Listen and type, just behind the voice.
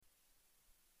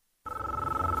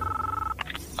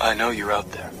I know you're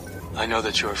out there. I know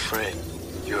that you're afraid.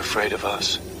 You're afraid of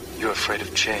us. You're afraid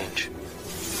of change.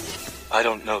 I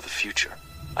don't know the future.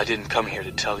 I didn't come here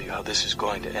to tell you how this is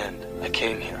going to end. I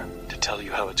came here to tell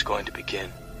you how it's going to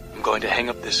begin. I'm going to hang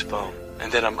up this phone,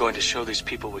 and then I'm going to show these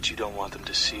people what you don't want them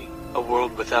to see. A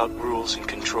world without rules and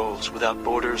controls, without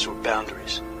borders or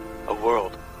boundaries. A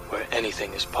world where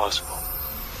anything is possible.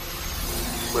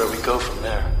 Where we go from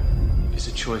there is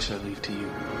a choice I leave to you.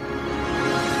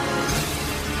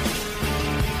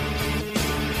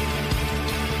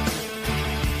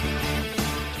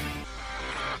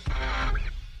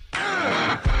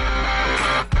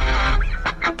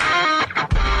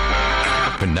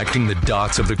 Connecting the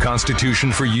dots of the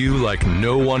Constitution for you like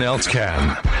no one else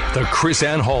can. The Chris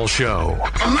Ann Hall Show.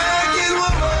 American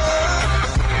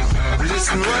woman,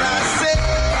 listen what I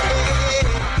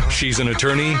say. She's an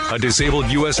attorney, a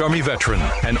disabled U.S. Army veteran,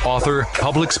 an author,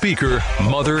 public speaker,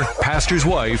 mother, pastor's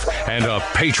wife, and a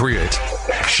patriot.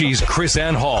 She's Chris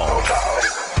Ann Hall.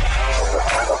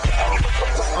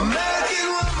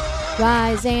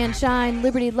 Rise and shine,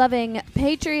 liberty-loving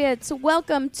patriots.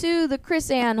 Welcome to the Chris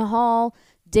Ann Hall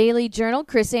Daily Journal.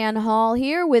 Chris Ann Hall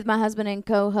here with my husband and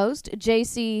co-host,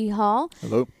 J.C. Hall.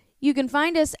 Hello. You can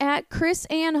find us at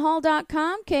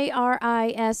chrisannhall.com,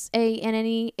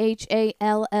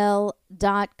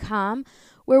 KRISANNEHALL.com,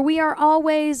 where we are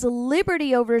always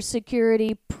liberty over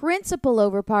security, principle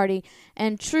over party,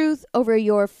 and truth over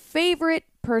your favorite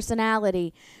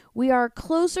personality. We are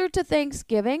closer to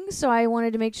Thanksgiving, so I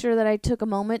wanted to make sure that I took a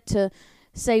moment to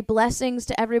say blessings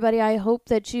to everybody. I hope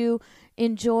that you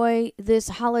enjoy this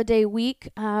holiday week,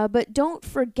 but don't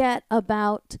forget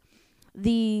about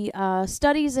the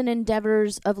studies and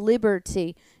endeavors of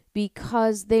liberty,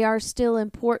 because they are still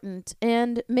important.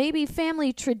 And maybe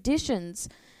family traditions,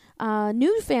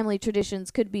 new family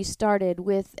traditions could be started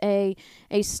with a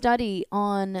study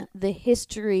on the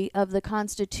history of the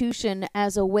Constitution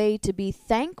as a way to be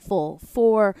thankful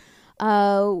for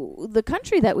the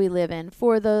country that we live in,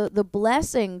 for the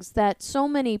blessings that so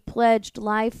many pledged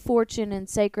life, fortune, and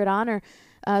sacred honor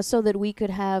so that we could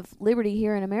have liberty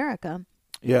here in America.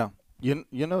 Yeah. You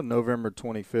know, November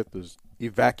 25th was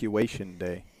Evacuation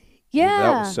Day. Yeah.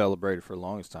 That was celebrated for the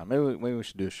longest time. Maybe we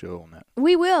should do a show on that.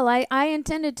 We will. I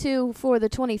intended to for the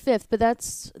 25th, but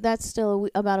that's still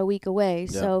about a week away,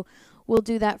 Yeah. so we'll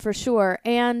do that for sure.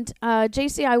 And,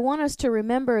 JC, I want us to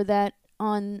remember that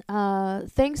on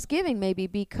Thanksgiving, maybe,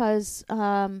 because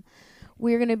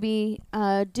we're going to be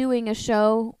doing a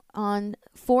show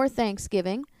for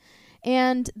Thanksgiving,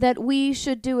 and that we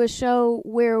should do a show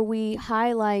where we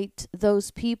highlight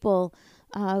those people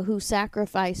who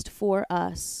sacrificed for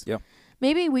us. Yeah.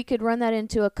 Maybe we could run that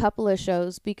into a couple of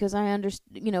shows, because I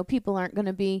understand, people aren't going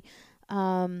to be,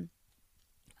 tuned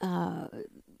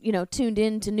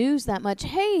in to news that much.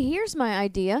 Hey, here's my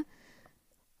idea.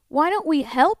 Why don't we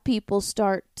help people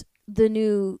start the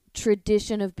new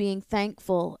tradition of being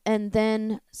thankful? And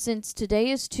then, since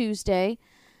today is Tuesday,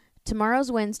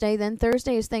 tomorrow's Wednesday, then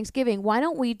Thursday is Thanksgiving, why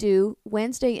don't we do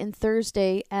Wednesday and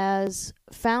Thursday as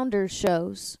founders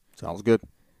shows? Sounds good.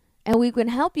 And we can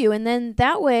help you. And then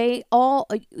that way,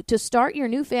 to start your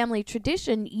new family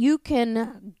tradition, you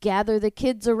can gather the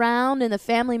kids around and the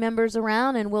family members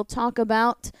around, and we'll talk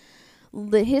about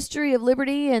the history of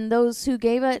liberty and those who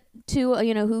gave it to,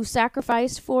 who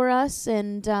sacrificed for us,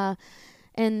 and the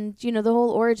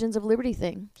whole origins of liberty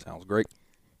thing. Sounds great.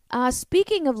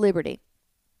 Speaking of liberty,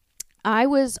 I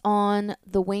was on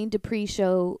the Wayne Dupree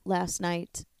show last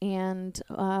night, and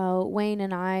Wayne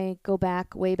and I go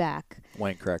way back.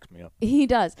 Wayne cracks me up. He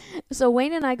does. So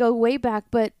Wayne and I go way back,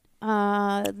 but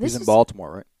he's in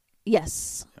Baltimore, right?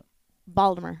 Yes. Yeah.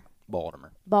 Baltimore.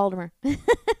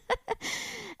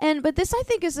 But this, I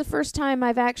think, is the first time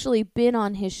I've actually been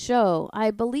on his show. I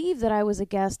believe that I was a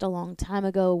guest a long time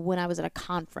ago when I was at a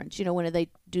conference, when they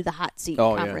do the hot seat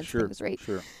conference things, right?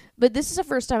 Sure. But this is the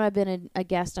first time I've been a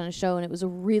guest on a show, and it was a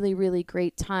really, really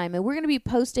great time. And we're going to be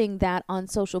posting that on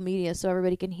social media so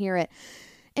everybody can hear it.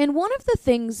 And one of the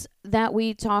things that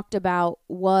we talked about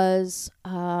was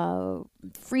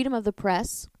freedom of the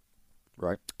press.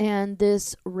 Right. And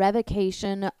this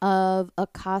revocation of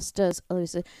Acosta's,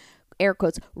 air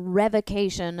quotes,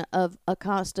 revocation of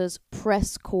Acosta's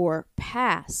press corps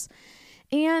pass.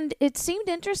 And it seemed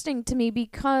interesting to me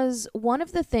because one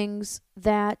of the things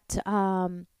that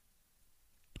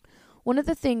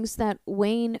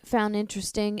Wayne found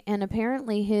interesting, and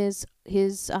apparently his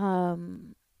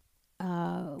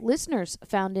listeners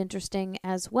found interesting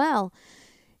as well,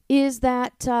 is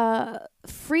that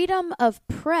freedom of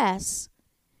press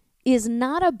is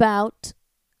not about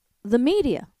the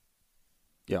media.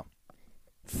 Yeah.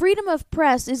 freedom of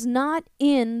press is not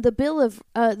in the Bill of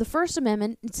the First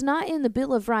Amendment. It's not in the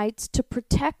Bill of Rights to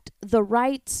protect the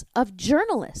rights of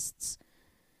journalists.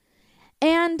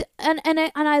 And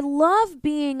I love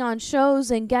being on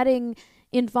shows and getting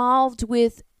involved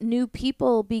with new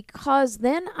people, because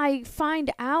then I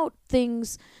find out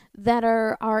things that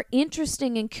are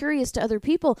interesting and curious to other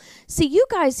people. See, you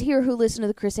guys here who listen to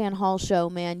the Chris Ann Hall Show,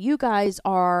 man, you guys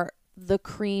are the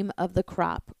cream of the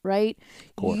crop, right?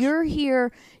 Of course. You're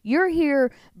here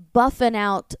buffing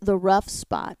out the rough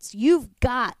spots. You've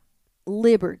got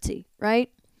liberty, right?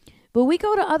 But we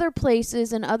go to other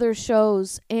places and other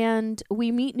shows, and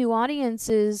we meet new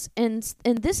audiences, and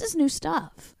this is new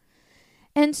stuff.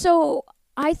 And so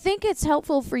I think it's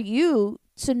helpful for you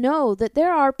to know that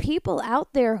there are people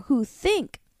out there who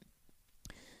think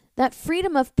that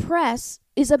freedom of press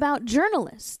is about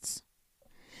journalists.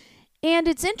 And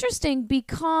it's interesting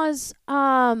because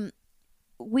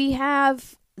we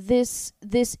have this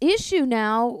issue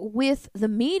now with the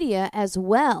media as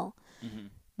well. Mm-hmm.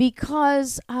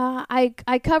 Because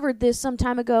I covered this some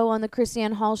time ago on the Chris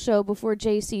Ann Hall Show before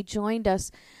JC joined us.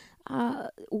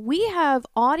 We have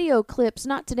audio clips,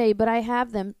 not today, but I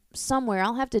have them somewhere.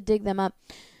 I'll have to dig them up.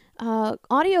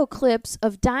 Audio clips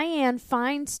of Dianne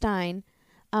Feinstein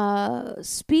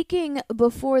speaking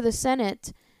before the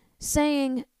Senate,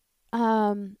 saying,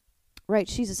 right,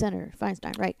 she's a senator,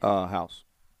 Feinstein, right? House.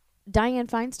 Dianne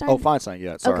Feinstein? Oh, Feinstein,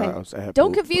 yeah. Sorry. Okay.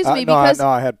 Don't confuse me because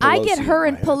I had Pelosi I get her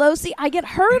and Pelosi. I get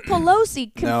her and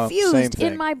Pelosi confused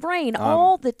in my brain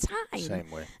all the time. Same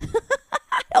way.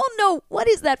 I don't know what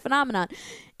is that phenomenon.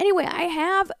 Anyway, I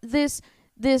have this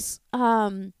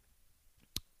audio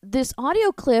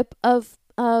clip of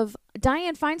Dianne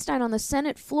Feinstein on the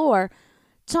Senate floor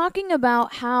talking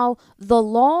about how the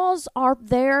laws are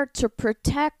there to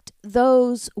protect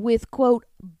those with, quote,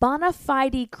 bona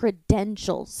fide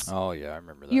credentials. Oh, yeah, I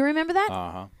remember that. You remember that?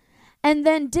 Uh-huh. And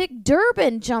then Dick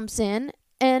Durbin jumps in,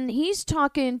 and he's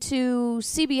talking to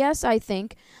CBS, I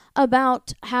think,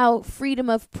 about how freedom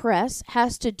of press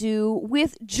has to do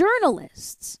with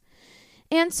journalists.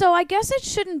 And so I guess it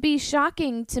shouldn't be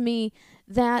shocking to me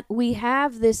that we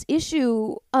have this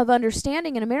issue of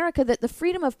understanding in America that the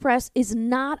freedom of press is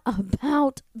not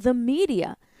about the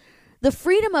media. The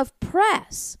freedom of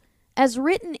press, as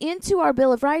written into our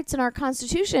Bill of Rights and our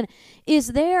Constitution,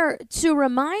 is there to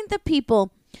remind the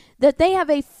people that they have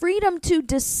a freedom to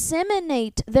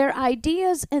disseminate their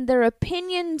ideas and their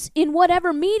opinions in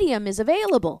whatever medium is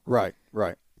available. Right,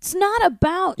 right. It's not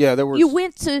about you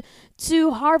went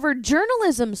to Harvard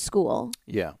Journalism School.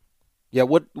 Yeah. Yeah,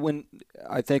 when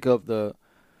I think of the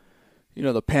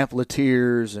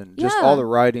pamphleteers and just all the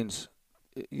writings,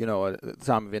 at the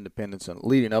time of independence and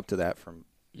leading up to that from,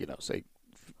 say,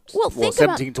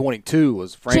 1722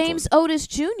 was Franklin. James Otis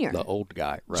Jr. The old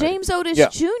guy, right? James Otis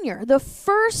Jr. The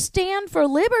first stand for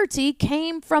liberty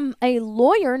came from a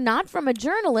lawyer, not from a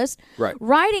journalist, right,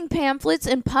 writing pamphlets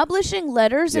and publishing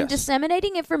letters and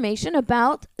disseminating information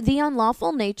about the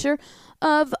unlawful nature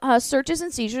of searches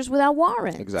and seizures without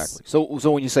warrants. Exactly. So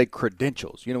when you say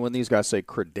credentials, when these guys say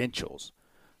credentials,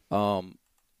 that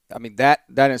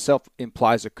in itself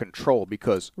implies a control,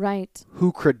 because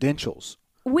who credentials?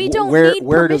 We don't need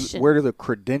permission. Where do the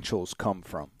credentials come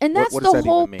from? And that's what does the that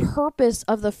whole even mean? purpose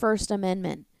of the First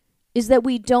Amendment, is that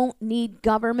we don't need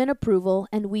government approval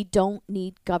and we don't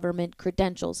need government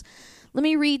credentials. Let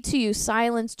me read to you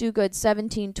Silence Do-Good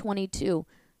 1722.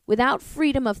 Without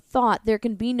freedom of thought, there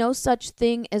can be no such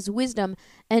thing as wisdom,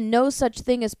 and no such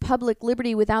thing as public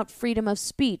liberty without freedom of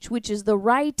speech, which is the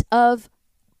right of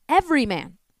every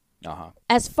man,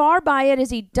 as far by it as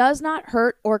he does not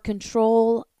hurt or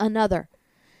control another.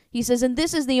 He says, and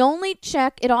this is the only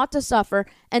check it ought to suffer,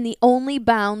 and the only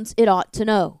bounds it ought to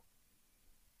know.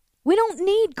 We don't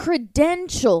need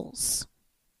credentials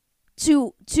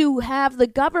to have the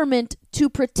government to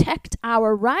protect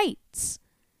our rights.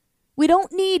 We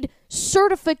don't need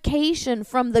certification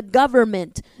from the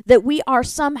government that we are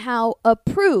somehow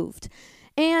approved.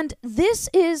 And this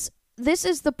is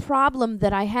the problem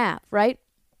that I have, right?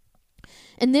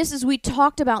 And we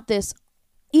talked about this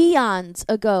eons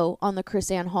ago on the Chris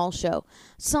Ann Hall Show.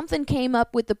 Something came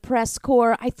up with the press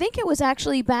corps. I think it was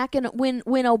actually back in when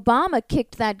Obama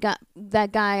kicked that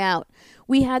guy out.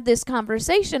 We had this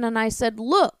conversation, and I said,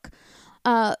 look,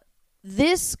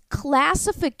 this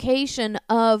classification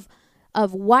of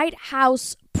White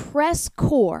House press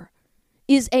corps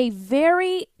is a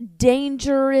very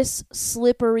dangerous,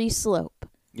 slippery slope.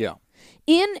 Yeah.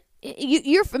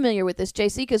 You're familiar with this,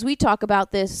 JC, because we talk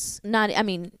about this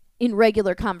in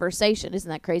regular conversation. Isn't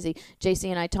that crazy? JC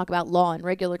and I talk about law in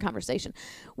regular conversation.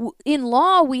 In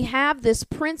law, we have this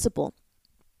principle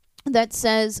that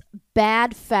says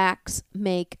bad facts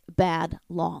make bad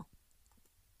law.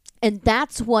 And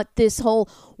that's what this whole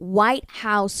White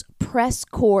House press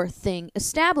corps thing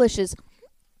establishes.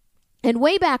 And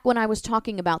way back when I was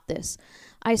talking about this,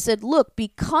 I said, look,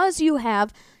 because you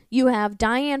have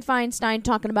Dianne Feinstein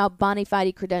talking about bona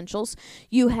fide credentials.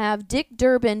 You have Dick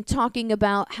Durbin talking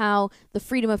about how the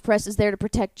freedom of press is there to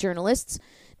protect journalists.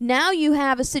 Now you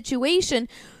have a situation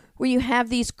where you have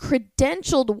these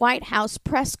credentialed White House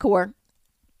press corps,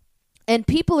 and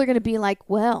people are going to be like,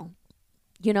 well,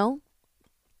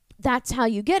 that's how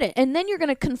you get it. And then you're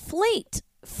going to conflate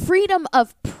freedom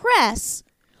of press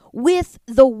with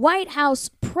the White House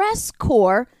press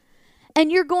corps,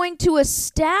 and you're going to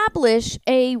establish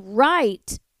a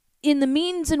right in the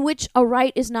means in which a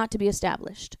right is not to be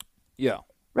established. Yeah.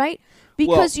 Right?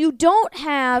 Because you don't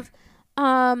have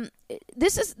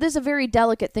this is a very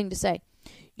delicate thing to say.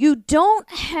 You don't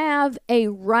have a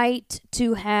right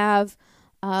to have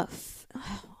all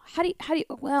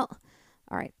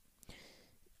right.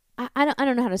 I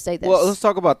don't know how to say this. Well, let's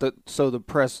talk about the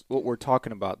press. What we're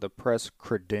talking about, the press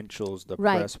credentials, the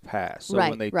press pass. So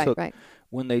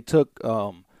when they took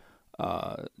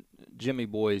Jimmy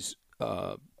Boy's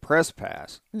press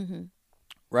pass, mm-hmm.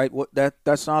 right?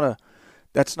 That's not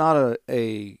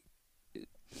a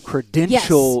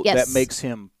credential that makes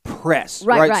him press,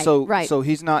 right? So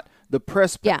he's not the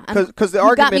press. Yeah, because the you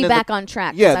argument got me back on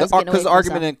track. Yeah, because the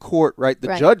argument in court, right?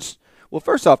 The judge. Well,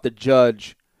 first off, the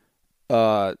judge.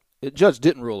 The judge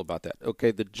didn't rule about that.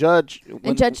 Okay, the judge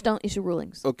judge don't issue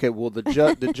rulings. Okay, well the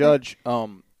judge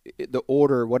the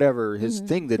order, whatever his mm-hmm.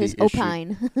 thing that his he issued.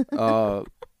 Opine.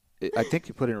 I think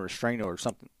he put in a restraining order or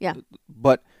something. Yeah,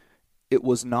 but it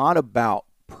was not about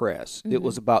press. Mm-hmm. It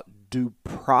was about due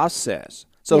process.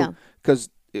 So because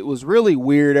it was really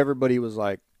weird, everybody was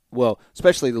like, well,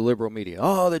 especially the liberal media.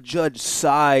 Oh, the judge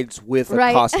sides with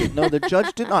Acosta. No, the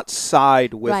judge did not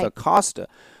side with Acosta.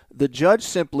 The judge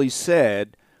simply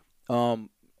said,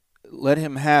 let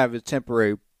him have his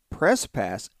temporary press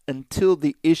pass until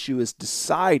the issue is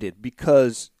decided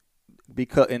because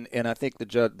and I think the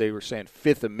judge, they were saying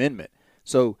Fifth Amendment.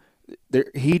 So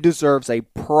he deserves a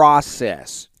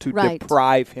process to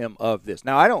deprive him of this.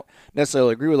 Now, I don't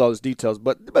necessarily agree with all those details,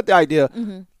 but the idea,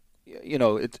 mm-hmm.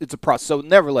 It's a process. So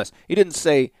nevertheless, he didn't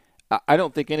say, I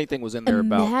don't think anything was in there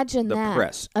about the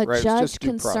press. A right? judge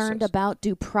concerned about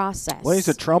due process. Well, he's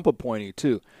a Trump appointee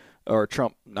too, or a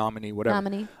Trump nominee,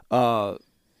 whatever. But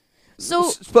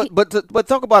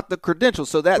talk about the credentials.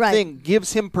 So that thing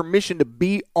gives him permission to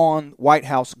be on White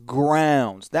House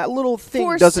grounds. That little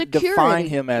thing doesn't define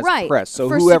him as press. So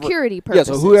for whoever, security purposes.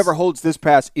 Yeah, so whoever holds this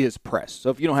pass is press. So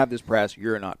if you don't have this pass,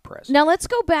 you're not press. Now let's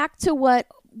go back to what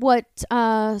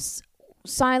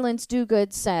Silence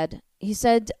Dogood said. He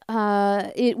said,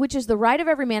 which is the right of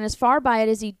every man, as far by it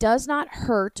as he does not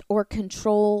hurt or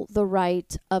control the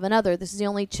right of another. This is the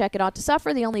only check it ought to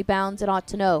suffer, the only bounds it ought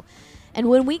to know. And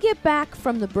when we get back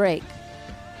from the break,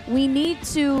 we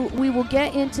will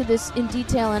get into this in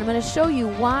detail, and I'm going to show you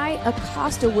why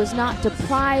Acosta was not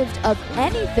deprived of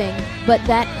anything, but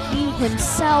that he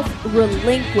himself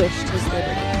relinquished his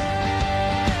liberty.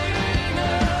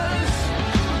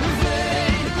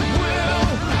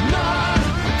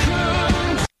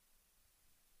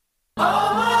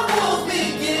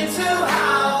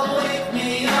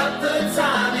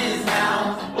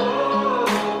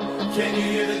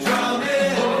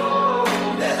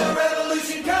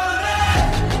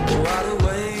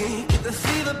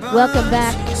 Welcome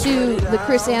back to the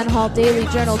Chris Ann Hall Daily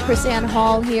Journal. Chris Ann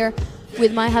Hall here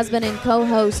with my husband and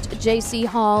co-host J.C.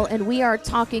 Hall, and we are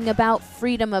talking about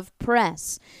freedom of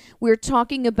press. We're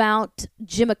talking about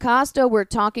Jim Acosta. We're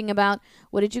talking about,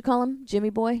 what did you call him? Jimmy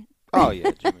Boy? Oh,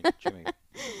 yeah,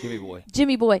 Jimmy Boy.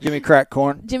 Jimmy Boy. Jimmy Crack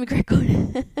Corn. Jimmy Crack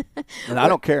Corn. And I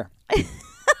don't care.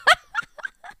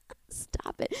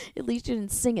 Stop it. At least you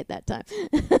didn't sing it that time.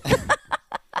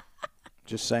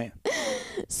 Just saying.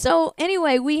 So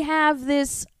anyway, we have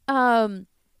this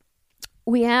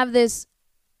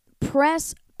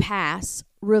press pass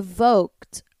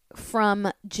revoked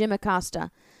from Jim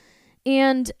Acosta.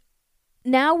 And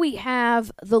now we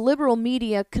have the liberal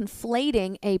media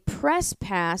conflating a press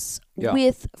pass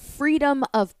with freedom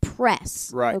of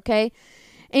press. Right. Okay?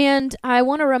 And I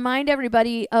want to remind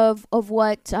everybody of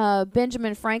what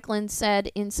Benjamin Franklin said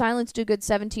in Silence Dogood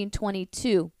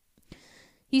 1722.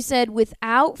 He said,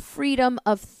 without freedom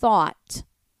of thought,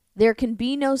 there can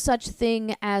be no such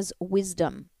thing as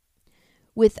wisdom.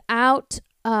 Without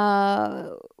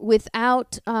no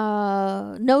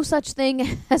such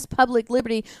thing as public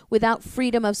liberty without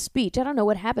freedom of speech. I don't know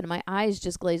what happened. My eyes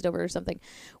just glazed over or something.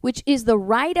 Which is the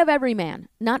right of every man,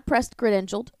 not press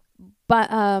credentialed,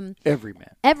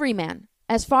 every man,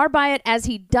 as far by it as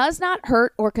he does not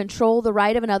hurt or control the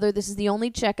right of another. This is the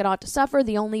only check it ought to suffer,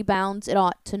 the only bounds it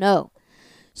ought to know.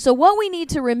 So what we need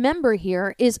to remember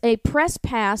here is a press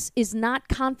pass is not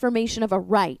confirmation of a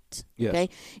right. Yes. Okay,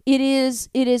 it is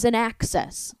an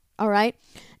access. All right,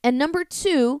 and number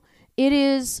two, it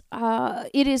is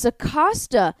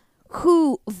Acosta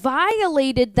who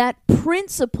violated that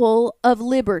principle of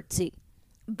liberty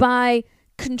by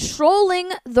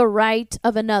controlling the right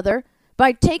of another,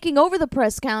 by taking over the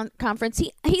press conference.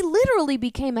 He literally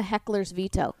became a heckler's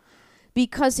veto,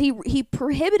 because he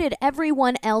prohibited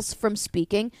everyone else from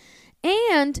speaking,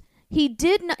 and he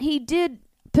did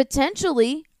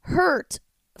potentially hurt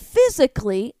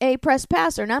physically a press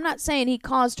passer. And I'm not saying he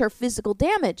caused her physical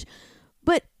damage,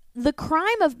 but the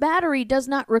crime of battery does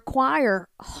not require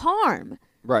harm.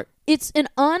 Right. It's an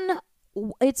unwanted,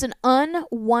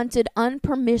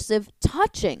 unpermissive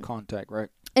touching. Contact, right.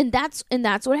 And that's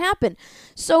what happened.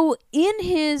 So in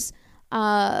his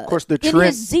of course, the in trend,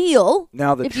 his zeal,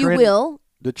 now if you will.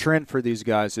 The trend for these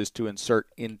guys is to insert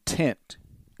intent,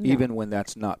 even when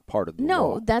that's not part of the law.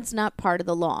 No, that's not part of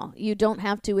the law. You don't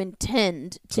have to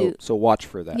intend to. So watch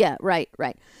for that. Yeah, right.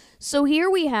 So here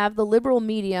we have the liberal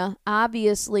media,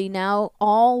 obviously now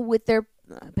all with their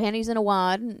panties in a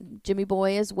wad, and Jimmy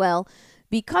Boy as well,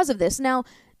 because of this. Now,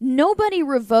 nobody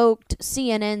revoked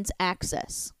CNN's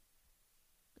access.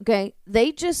 Okay?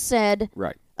 They just said,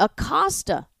 right,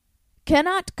 Acosta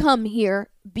cannot come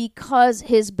here because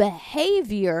his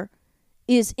behavior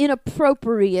is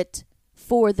inappropriate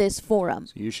for this forum.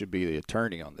 So you should be the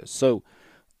attorney on this. So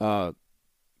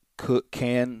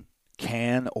can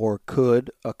or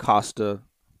could Acosta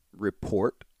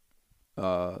report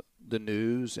the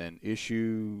news and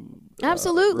issue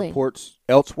absolutely reports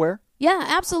elsewhere? Yeah,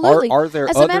 absolutely. Are there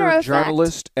As other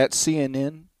journalists at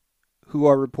CNN who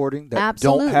are reporting that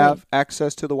absolutely don't have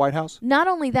access to the White House? Not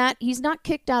only that, he's not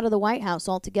kicked out of the White House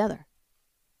altogether.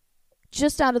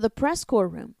 Just out of the press corps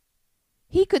room.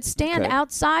 He could stand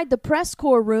outside the press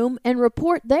corps room and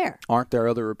report there. Aren't there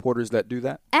other reporters that do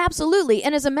that? Absolutely.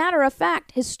 And as a matter of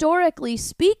fact, historically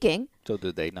speaking... So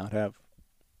did they not have?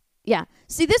 Yeah.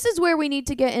 See, this is where we need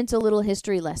to get into a little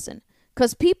history lesson.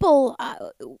 Because people...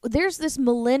 there's this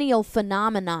millennial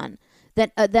phenomenon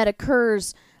that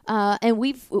occurs...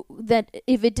 that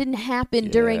if it didn't happen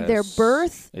during their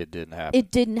birth, it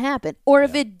didn't happen. Or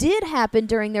if it did happen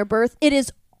during their birth, it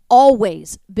has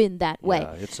always been that way.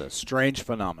 Yeah, it's a strange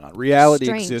phenomenon.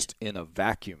 Reality exists in a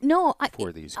vacuum.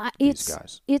 For these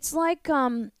guys. It's like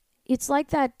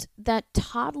that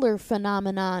toddler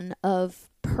phenomenon of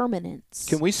permanence.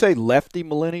 Can we say lefty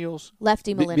millennials?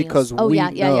 Lefty millennials. Because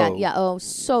yeah. Oh,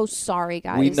 so sorry,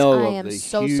 guys. We know I am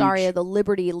so sorry of the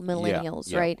liberty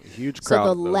millennials, right? Huge crowd.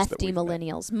 So the lefty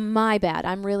millennials. My bad.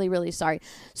 I'm really, really sorry.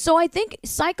 So I think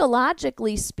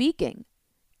psychologically speaking,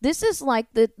 this is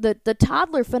like the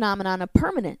toddler phenomenon of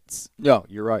permanence. Yeah,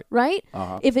 you're right. Right?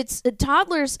 Uh-huh. If it's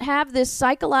toddlers have this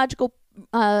psychological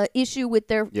issue with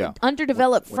their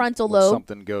underdeveloped frontal lobe.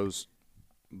 Something goes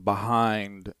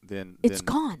behind, then it's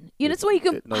gone. That's why you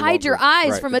can no hide longer, your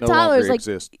eyes from a toddler. It's like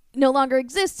exists. No longer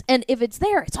exists, and if it's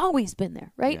there, it's always been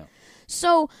there, right? Yeah.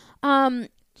 So that's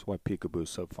why peekaboo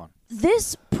is so fun.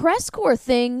 This press corps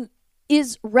thing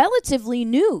is relatively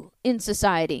new in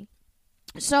society.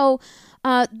 So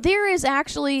there is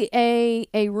actually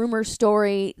a rumor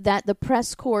story that the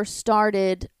press corps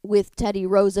started with Teddy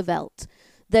Roosevelt.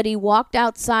 That he walked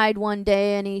outside one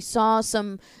day and he saw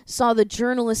the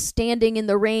journalists standing in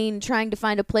the rain trying to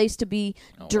find a place to be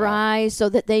dry so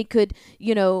that they could,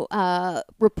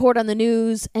 report on the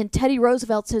news. And Teddy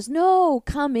Roosevelt says, "No,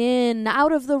 come in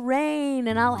out of the rain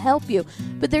and I'll help you."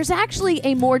 But there's actually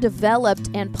a more developed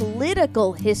and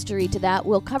political history to that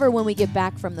we'll cover when we get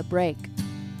back from the break.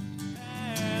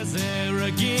 As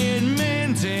arrogant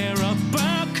men tear up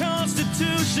our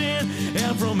Constitution,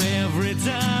 and from every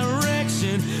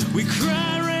direction we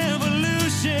cry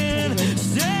revolution,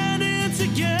 standing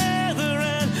together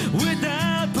and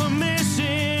without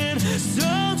permission,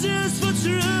 soldiers for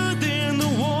truth in the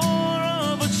war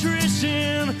of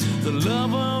attrition, the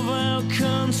love of our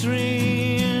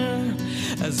country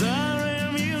as our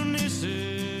ammunition.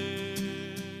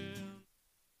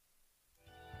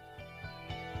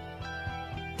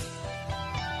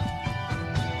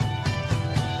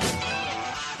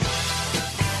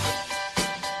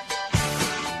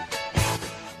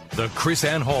 The Chris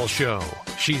Ann Hall Show.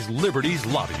 She's Liberty's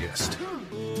lobbyist.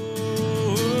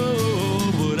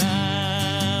 But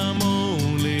I'm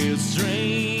only a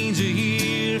stranger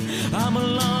here. I'm a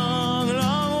long,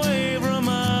 long way from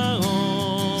my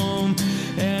home.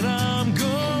 And I'm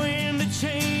going to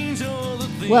change all the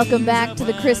things. Welcome back to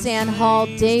the Chris Ann Hall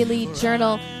Daily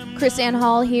Journal. Chris Ann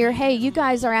Hall here. Hey, you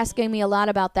guys are asking me a lot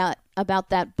about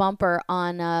that bumper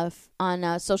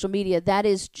on social media. That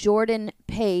is Jordan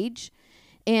Page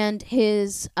and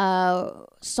his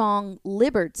song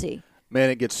Liberty. Man,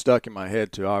 it gets stuck in my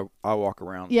head too. I walk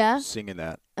around singing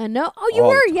that. No. Oh, you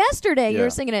were yesterday. Yeah. You were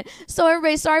singing it. So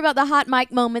everybody, sorry about the hot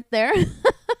mic moment there.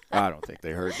 I don't think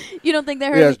they heard you. You don't think they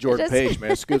heard me? Yeah, it's Jordan Page,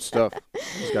 man. It's good stuff.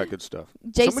 He's got good stuff.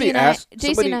 JC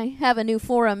and I have a new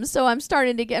forum, so I'm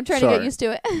trying to get used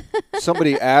to it.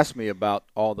 Somebody asked me about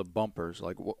all the bumpers,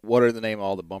 like what are the name of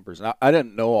all the bumpers, and I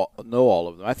didn't know all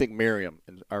of them. I think Miriam,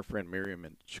 our friend Miriam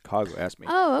in Chicago, asked me.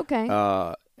 Oh, okay.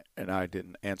 And I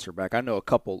didn't answer back. I know a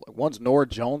couple. One's Norah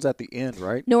Jones at the end,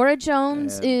 right? Norah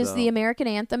Jones is the American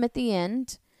anthem at the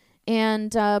end,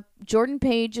 and Jordan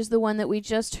Page is the one that we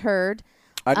just heard.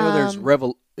 I know there's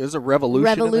a Revolution.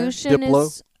 Revolution in there? Diplo,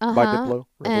 is by Diplo.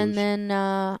 Revolution. And then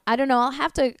I don't know. I'll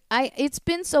have to. It's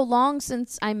been so long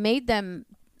since I made them.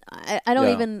 I don't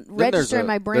even register in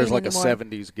my brain anymore. There's like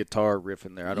anymore. a '70s guitar riff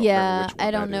in there. I don't remember which one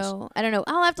I don't know. I don't know.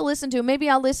 I'll have to listen to it. Maybe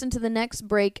I'll listen to the next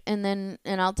break and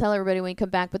I'll tell everybody when we come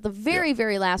back. But the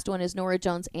very last one is Norah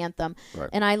Jones' anthem,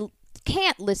 right. And I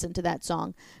can't listen to that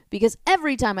song because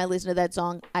every time I listen to that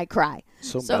song, I cry.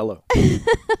 So mellow.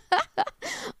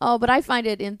 Oh, but I find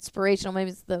it inspirational. Maybe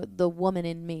it's the woman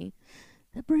in me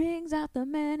that brings out the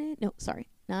man in... No, sorry.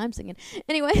 No, I'm singing.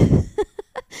 Anyway.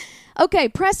 Okay,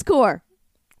 press corps.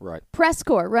 Right. Press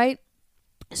corps, right?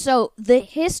 So the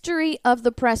history of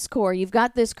the press corps, you've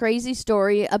got this crazy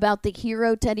story about the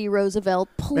hero Teddy Roosevelt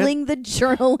pulling the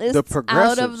journalists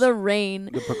out of the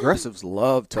rain. The progressives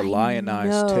love to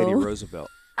lionize Teddy Roosevelt.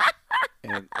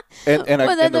 and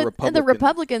the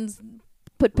Republicans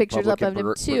put pictures up of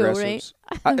him too, right?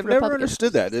 I've never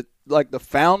understood that. Like the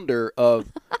founder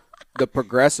of the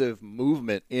progressive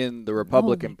movement in the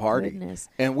Republican Party. Goodness.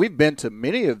 And we've been to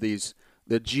many of these,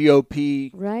 the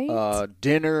GOP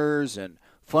dinners and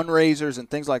fundraisers and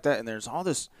things like that. And there's all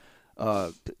this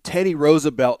Teddy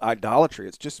Roosevelt idolatry.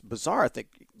 It's just bizarre. I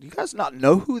think, do you guys not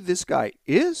know who this guy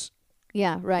is?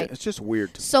 Yeah, right. It's just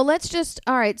weird. So let's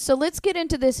get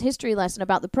into this history lesson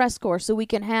about the press corps so we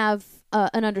can have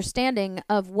an understanding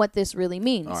of what this really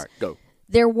means. All right, go.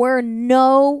 There were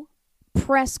no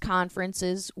press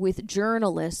conferences with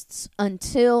journalists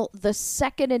until the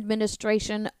second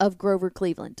administration of Grover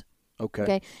Cleveland.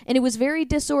 Okay. And it was very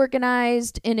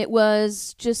disorganized, and it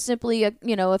was just simply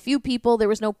a few people. There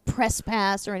was no press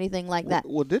pass or anything like that.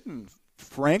 Well, didn't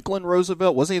Franklin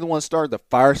Roosevelt, wasn't he the one that started the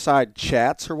fireside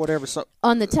chats or whatever?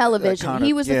 On the television.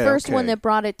 He was the first one that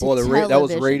brought it to television. That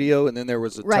was radio, and then there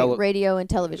was radio and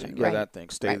television. Yeah, that thing,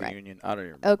 State of the Union. I don't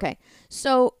even remember. Okay.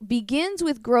 So, begins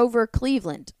with Grover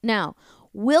Cleveland. Now,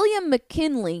 William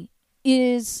McKinley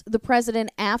is the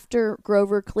president after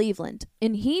Grover Cleveland,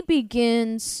 and he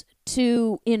begins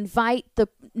to invite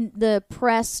the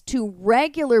press to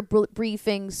regular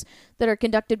briefings that are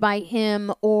conducted by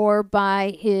him or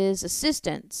by his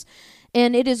assistants.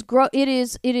 And it is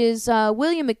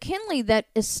William McKinley that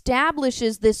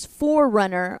establishes this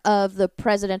forerunner of the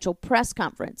presidential press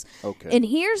conference. Okay. And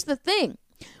here's the thing.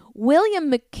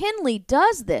 William McKinley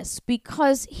does this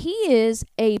because he is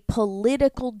a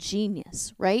political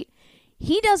genius, right?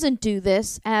 He doesn't do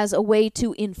this as a way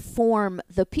to inform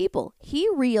the people. He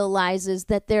realizes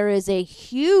that there is a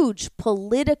huge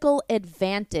political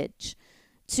advantage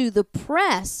to the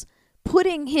press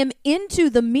putting him into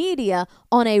the media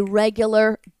on a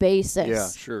regular basis.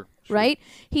 Yeah, sure. Right?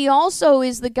 He also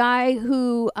is the guy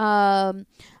who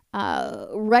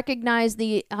recognized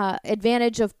the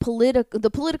advantage of the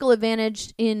political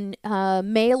advantage in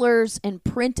mailers and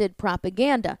printed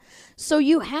propaganda. So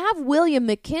you have William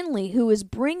McKinley, who is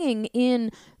bringing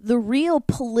in the real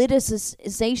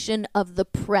politicization of the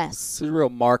press. He's a real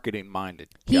marketing-minded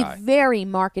guy. He's very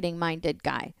marketing-minded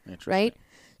guy, right?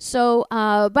 So,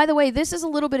 by the way, this is a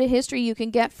little bit of history you can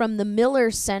get from the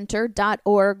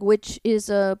millercenter.org, which is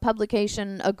a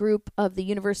publication, a group of the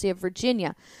University of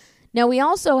Virginia. Now, we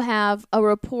also have a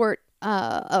report,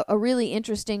 a really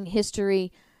interesting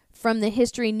history from the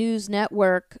History News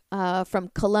Network from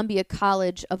Columbia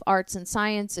College of Arts and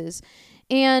Sciences,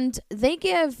 and they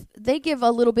give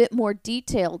a little bit more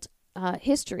detailed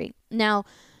history. Now,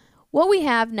 what we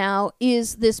have now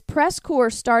is this press corps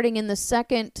starting in the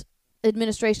second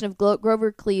administration of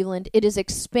Grover Cleveland. It is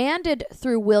expanded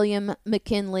through William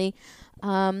McKinley.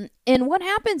 And what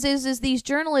happens is these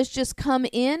journalists just come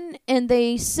in and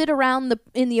they sit around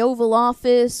in the Oval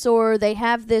Office, or they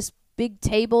have this big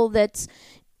table that's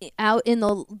out in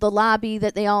the lobby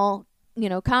that they all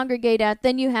congregate at.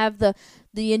 Then you have the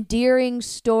endearing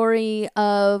story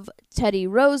of Teddy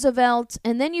Roosevelt,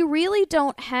 and then you really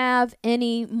don't have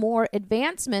any more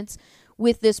advancements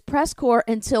with this press corps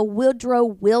until Woodrow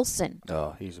Wilson.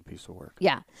 Oh, he's a piece of work.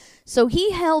 Yeah. So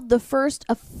he held the first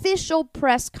official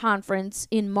press conference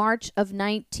in March of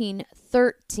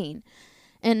 1913.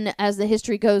 And as the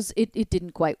history goes, it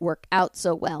didn't quite work out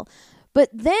so well. But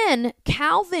then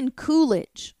Calvin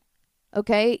Coolidge,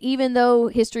 okay, even though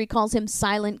history calls him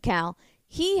Silent Cal,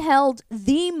 he held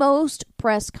the most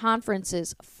press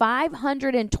conferences,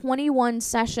 521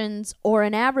 sessions, or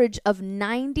an average of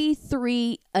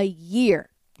 93 a year.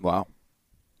 Wow.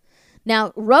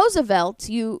 Now, Roosevelt,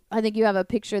 I think you have a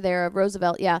picture there of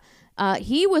Roosevelt, yeah.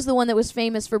 He was the one that was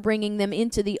famous for bringing them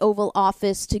into the Oval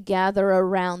Office to gather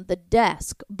around the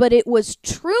desk. But it was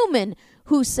Truman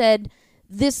who said,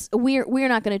 we're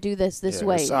not going to do this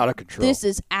way. It's out of control. This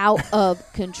is out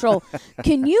of control.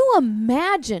 Can you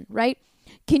imagine, right?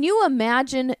 Can you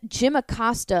imagine Jim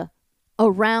Acosta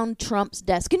around Trump's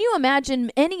desk? Can you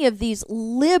imagine any of these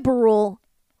liberal,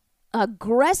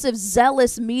 aggressive,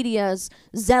 zealous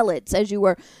zealots, as you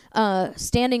were,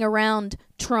 standing around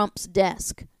Trump's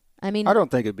desk? I mean, I don't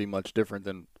think it'd be much different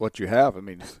than what you have. I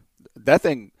mean, that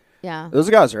thing. Yeah. Those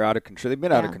guys are out of control. They've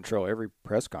been out of control every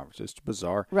press conference. It's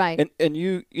bizarre. Right. And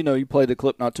you played the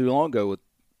clip not too long ago with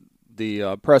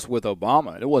the press with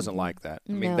Obama. It wasn't like that.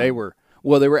 I mean, they were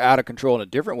out of control in a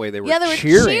different way. They were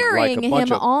cheering like a bunch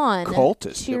him of on,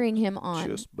 cultists. Cheering him on.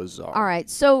 Just bizarre. All right.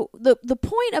 So the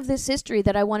point of this history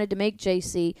that I wanted to make,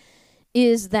 JC,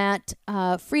 is that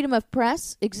freedom of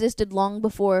press existed long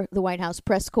before the White House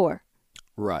press corps.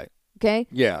 Right. Okay?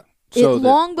 Yeah. So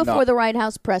long before the White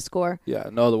House press corps. Yeah.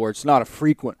 In other words,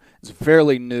 it's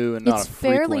fairly new and not a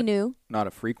frequent new. Not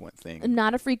a frequent thing.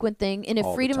 Not a frequent thing. And if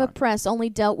freedom of press only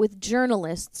dealt with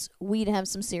journalists, we'd have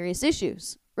some serious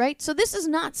issues, right? So this is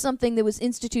not something that was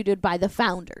instituted by the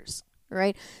founders,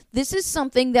 right? This is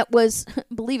something that was,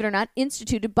 believe it or not,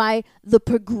 instituted by the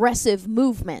progressive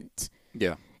movement.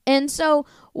 Yeah. And so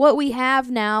what we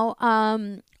have now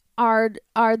are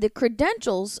the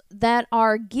credentials that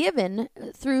are given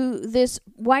through this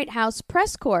White House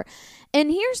press corps. And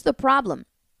here's the problem.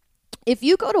 If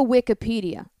you go to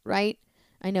Wikipedia, right?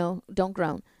 I know, don't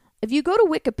groan. If you go to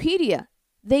Wikipedia,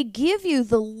 they give you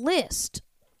the list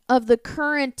of the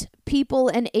current people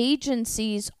and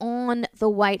agencies on the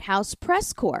White House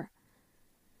press corps.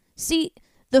 See,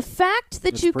 the fact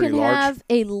that you can have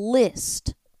a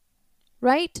list,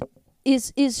 right,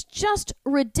 is just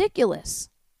ridiculous.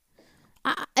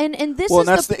 And this is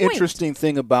that's the the interesting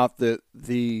thing about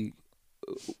the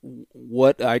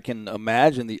what I can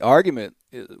imagine the argument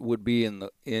would be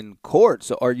in court.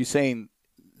 So are you saying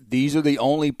these are the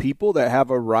only people that have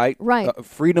a right.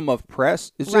 Freedom of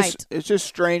press? It's just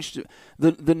strange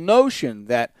the notion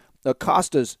that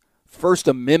Acosta's First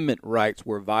Amendment rights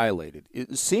were violated.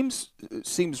 It seems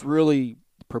really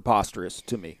preposterous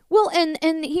to me. Well, and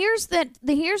here's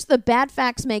the bad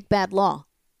facts make bad law.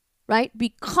 Right?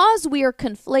 Because we are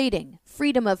conflating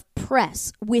freedom of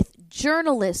press with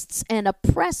journalists and a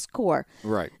press corps.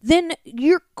 Right. Then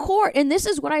your court, and this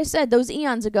is what I said those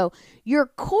eons ago, your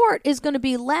court is going to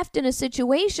be left in a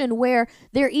situation where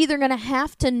they're either going to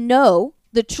have to know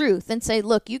the truth and say,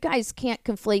 look, you guys can't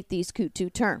conflate these two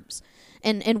terms.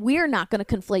 And we're not going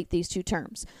to conflate these two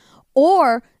terms.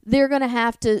 Or they're going to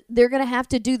have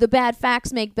to do the bad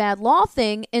facts make bad law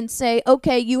thing and say,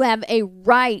 okay, you have a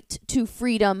right to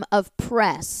freedom of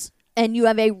press and you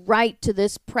have a right to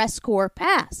this press corps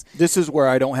pass. This is where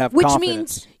I don't have confidence. Which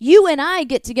means you and I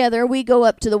get together, we go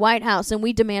up to the White House and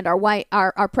we demand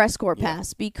our press corps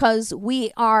pass because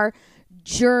we are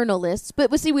journalists.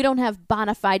 But see, we don't have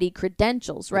bona fide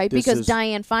credentials, right? Because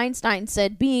Dianne Feinstein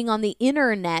said being on the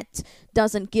internet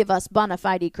doesn't give us bona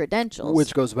fide credentials.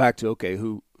 Which goes back to, okay,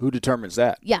 who determines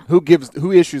that? Yeah.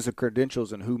 Who issues the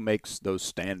credentials and who makes those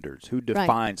standards? Who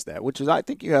defines that? Which is, I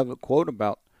think you have a quote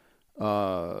about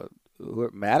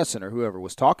Madison or whoever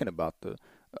was talking about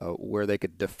where they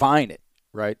could define it,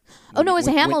 right? Oh, no, it was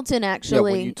Hamilton,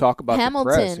 actually. Yeah, when you talk about the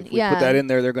press, if we put that in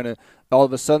there, they're going to, all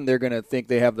of a sudden, they're going to think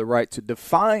they have the right to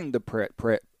define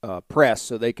the press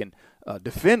so they can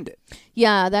defend it.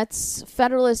 Yeah, that's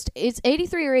Federalist. It's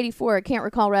 83 or 84. I can't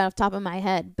recall right off the top of my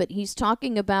head, but he's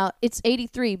talking about, it's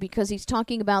 83 because he's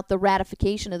talking about the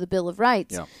ratification of the Bill of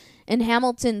Rights. Yeah. And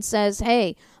Hamilton says,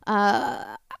 hey,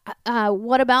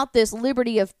 what about this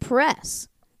liberty of press?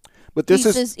 But he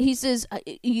says,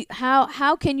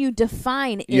 how can you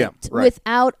define it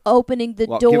without opening the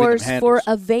doors for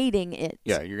evading it?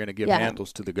 Yeah, you're going to give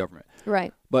handles to the government.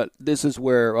 Right. But this is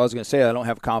where I was going to say I don't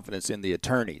have confidence in the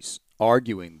attorneys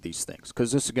arguing these things,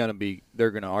 because this is going to be,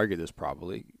 they're going to argue this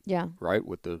probably, right,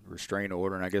 with the restraining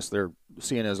order, and I guess they're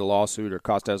seeing it as a lawsuit, or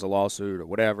Acosta as a lawsuit, or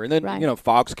whatever. And then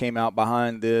Fox came out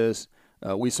behind this.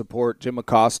 We support Jim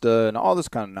Acosta and all this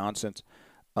kind of nonsense.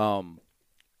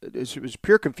 It was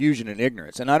pure confusion and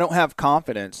ignorance, and I don't have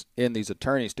confidence in these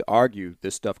attorneys to argue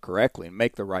this stuff correctly and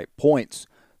make the right points.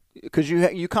 Because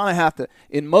you kind of have to,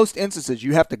 in most instances,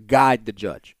 you have to guide the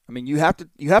judge. I mean, you have to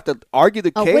argue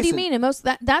the case. Oh, what do you mean?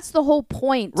 That's the whole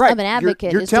point of an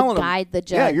advocate, is to guide the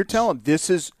judge. Yeah, you're telling them this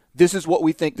is what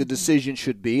we think the decision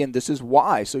should be, and this is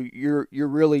why. So you're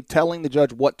really telling the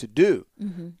judge what to do.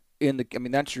 I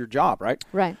mean, that's your job, right?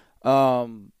 Right. Or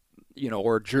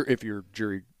if you're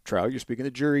jury trial, you're speaking to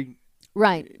the jury.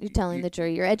 Right. You're telling the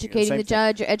jury. You're educating the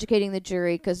judge. You're educating the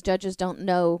jury, because judges don't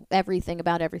know everything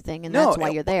about everything, and that's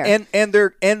why you're there. And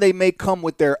they may come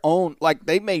with their own, like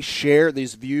they may share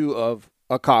this view of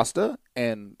Acosta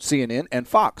and CNN and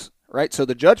Fox, right? So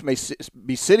the judge may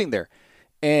be sitting there,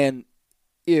 and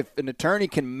if an attorney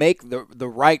can make the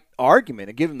right argument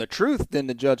and give him the truth, then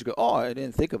the judge go, "Oh, I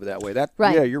didn't think of it that way."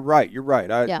 Yeah, you're right.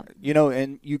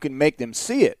 And you can make them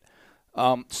see it.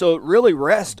 So it really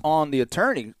rests on the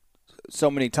attorney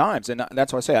so many times, and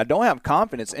that's why I say I don't have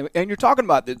confidence. And you're talking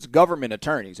about this government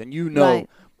attorneys, and you know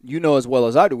as well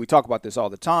as I do. We talk about this all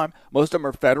the time. Most of them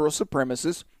are federal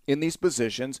supremacists in these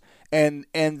positions, and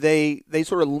they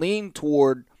sort of lean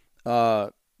toward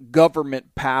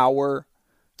government power,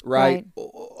 right?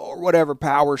 Or whatever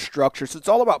power structure. So it's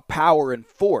all about power and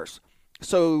force.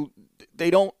 So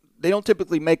they don't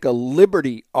typically make a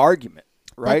liberty argument,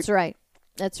 right? That's right.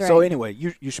 That's right. So anyway,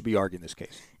 you should be arguing this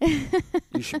case.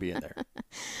 You should be in there.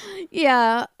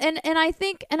 Yeah, and I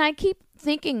think, and I keep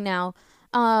thinking now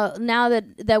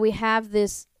that we have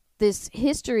this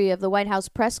history of the White House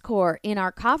press corps in our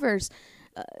coffers,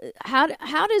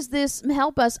 how does this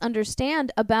help us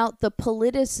understand about the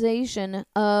politicization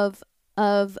of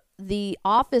the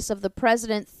office of the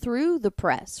president through the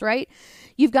press? Right?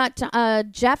 You've got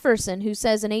Jefferson, who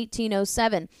says in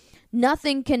 1807.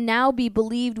 Nothing can now be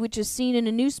believed which is seen in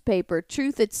a newspaper.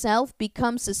 Truth itself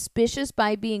becomes suspicious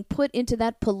by being put into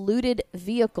that polluted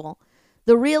vehicle.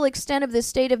 The real extent of this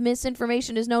state of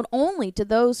misinformation is known only to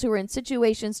those who are in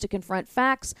situations to confront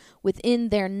facts within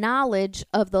their knowledge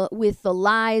with the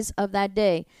lies of that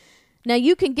day. Now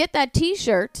you can get that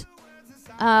T-shirt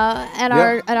at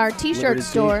our T-shirt Liberty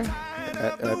store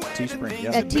at Teespring.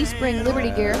 Yeah. At Teespring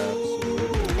Liberty Gear,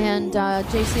 and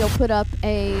JC will put up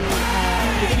the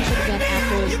T-shirt again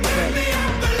after the break.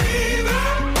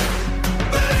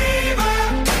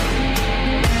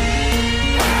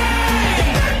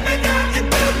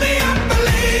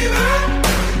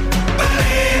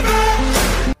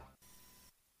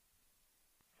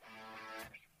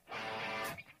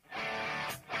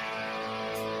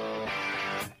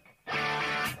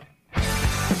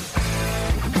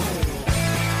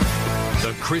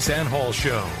 The Chris Ann Hall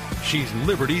Show. She's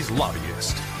Liberty's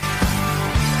lobbyist.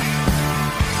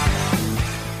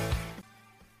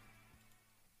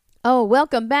 Oh,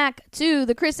 welcome back to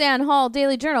the Chris Ann Hall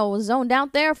Daily Journal. Was zoned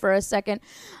out there for a second.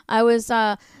 I was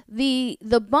the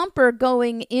bumper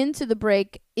going into the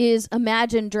break is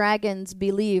Imagine Dragons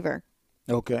Believer.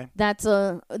 Okay. That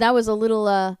was a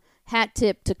little hat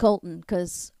tip to Colton,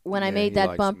 because when I made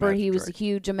that bumper, he was a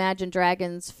huge Imagine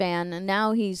Dragons fan, and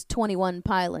now he's 21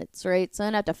 Pilots, right? So I'm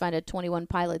gonna have to find a 21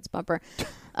 Pilots bumper.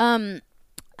 I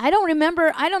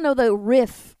don't know the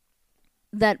riff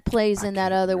that plays in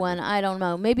that other one. I don't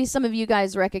know. Maybe some of you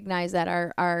guys recognize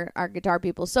that, our guitar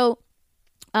people. So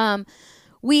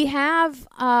we have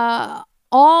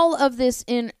all of this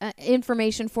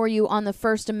information for you on the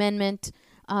First Amendment,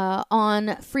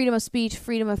 on freedom of speech,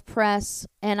 freedom of press,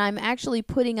 and I'm actually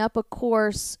putting up a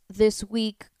course this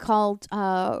week called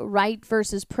Right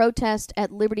versus Protest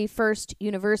at Liberty First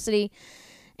University.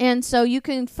 And so you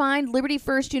can find Liberty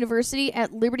First University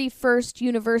at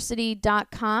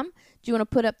libertyfirstuniversity.com. Do you want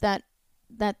to put up that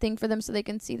thing for them so they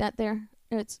can see that there?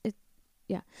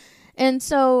 Yeah. And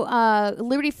so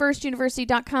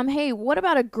libertyfirstuniversity.com. Hey, what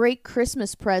about a great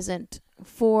Christmas present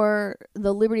for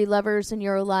the Liberty lovers in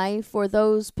your life, for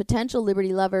those potential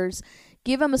Liberty lovers?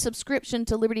 Give them a subscription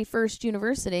to Liberty First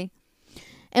University.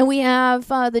 And we have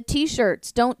the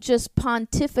T-shirts. Don't just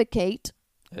pontificate.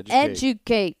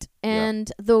 Educate.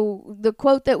 And the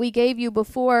quote that we gave you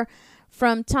before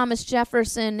from Thomas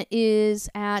Jefferson is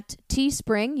at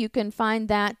Teespring. You can find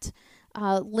that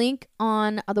link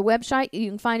on the website. You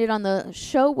can find it on the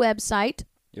show website.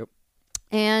 Yep.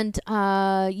 And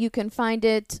you can find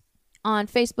it on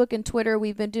Facebook and Twitter.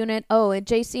 We've been doing it. Oh, and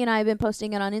JC and I have been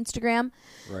posting it on Instagram.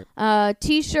 Right.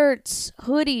 T-shirts,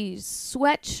 hoodies,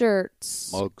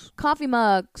 sweatshirts, mugs, coffee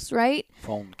mugs, right?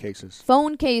 phone cases.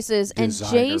 And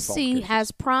Designer JC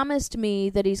has promised me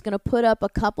that he's going to put up a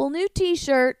couple new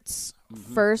T-shirts.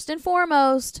 First and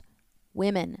foremost,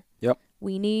 women. Yep.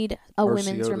 We need a Mercy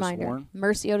women's Otis reminder. Warren.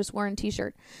 Mercy Otis Warren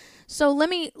T-shirt. So let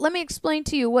me explain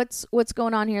to you what's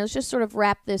going on here. Let's just sort of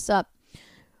wrap this up.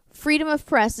 Freedom of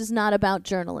press is not about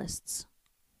journalists.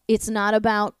 It's not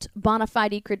about bona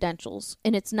fide credentials,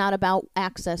 and it's not about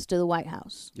access to the White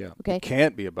House. Yeah. Okay. It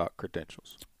can't be about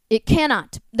credentials. It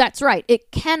cannot. That's right.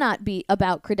 It cannot be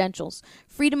about credentials.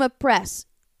 Freedom of press,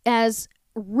 as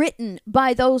written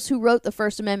by those who wrote the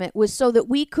First Amendment, was so that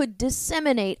we could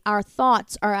disseminate our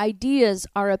thoughts, our ideas,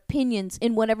 our opinions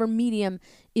in whatever medium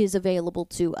is available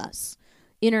to us.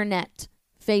 Internet,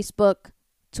 Facebook,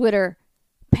 Twitter,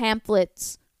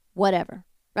 pamphlets, whatever,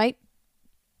 right?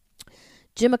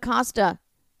 Jim Acosta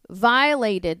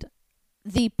violated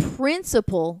the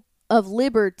principle of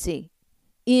liberty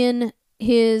in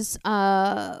his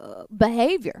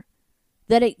behavior.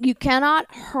 That you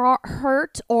cannot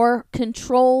hurt or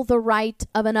control the right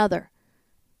of another.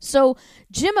 So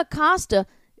Jim Acosta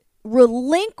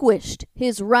relinquished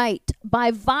his right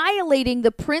by violating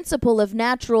the principle of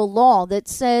natural law that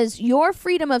says your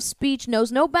freedom of speech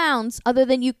knows no bounds other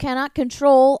than you cannot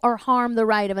control or harm the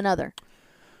right of another.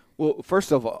 Well,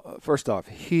 first off,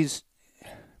 he's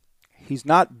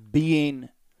not being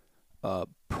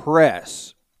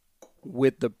press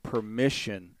with the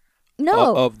permission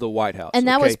of the White House. And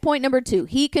that was point number 2.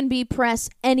 He can be press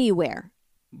anywhere.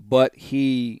 But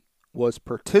he was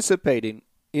participating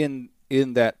in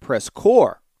that press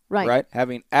corps, right?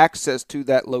 Having access to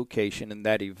that location and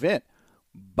that event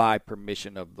by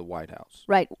permission of the White House.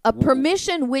 Right. A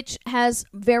permission which has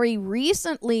very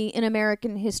recently in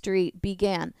American history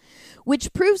began,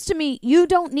 which proves to me you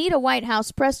don't need a White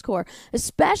House press corps,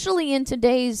 especially in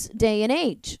today's day and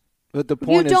age. But the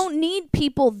point you don't need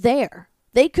people there.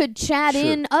 They could chat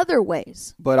in other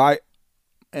ways. But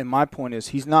my point is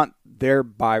he's not there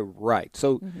by right.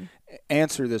 So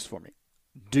answer this for me.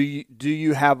 Do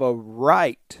you have a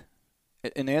right?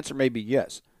 An answer may be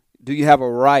yes. Do you have a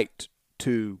right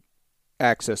to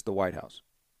access the White House?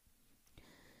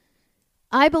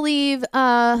 I believe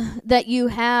that you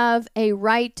have a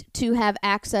right to have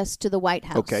access to the White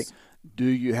House. Okay. Do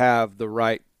you have the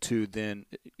right to then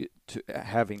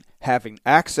having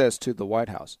access to the White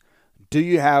House? Do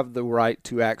you have the right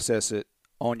to access it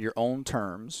on your own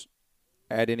terms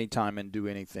at any time and do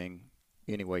anything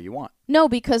any way you want? No,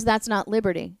 because that's not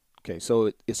liberty. Okay,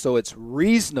 so it's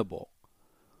reasonable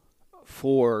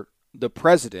for the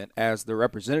president as the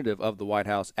representative of the White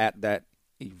House at that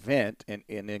event and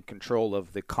in control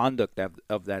of the conduct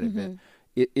of that event.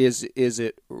 Is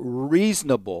it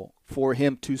reasonable for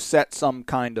him to set some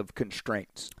kind of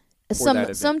constraints?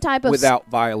 Some type of without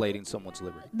violating someone's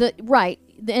liberty.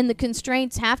 And the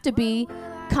constraints have to be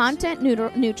content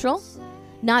neutral,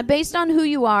 not based on who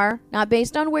you are, not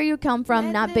based on where you come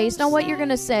from, not based on what you're going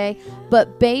to say,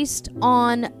 but based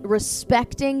on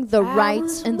respecting the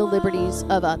rights and the liberties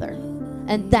of others.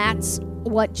 And that's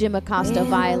what Jim Acosta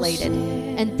violated,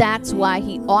 and that's why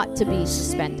he ought to be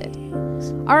suspended.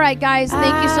 All right, guys,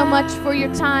 thank you so much for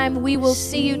your time. We will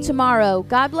see you tomorrow.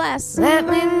 God bless. Let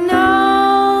me know.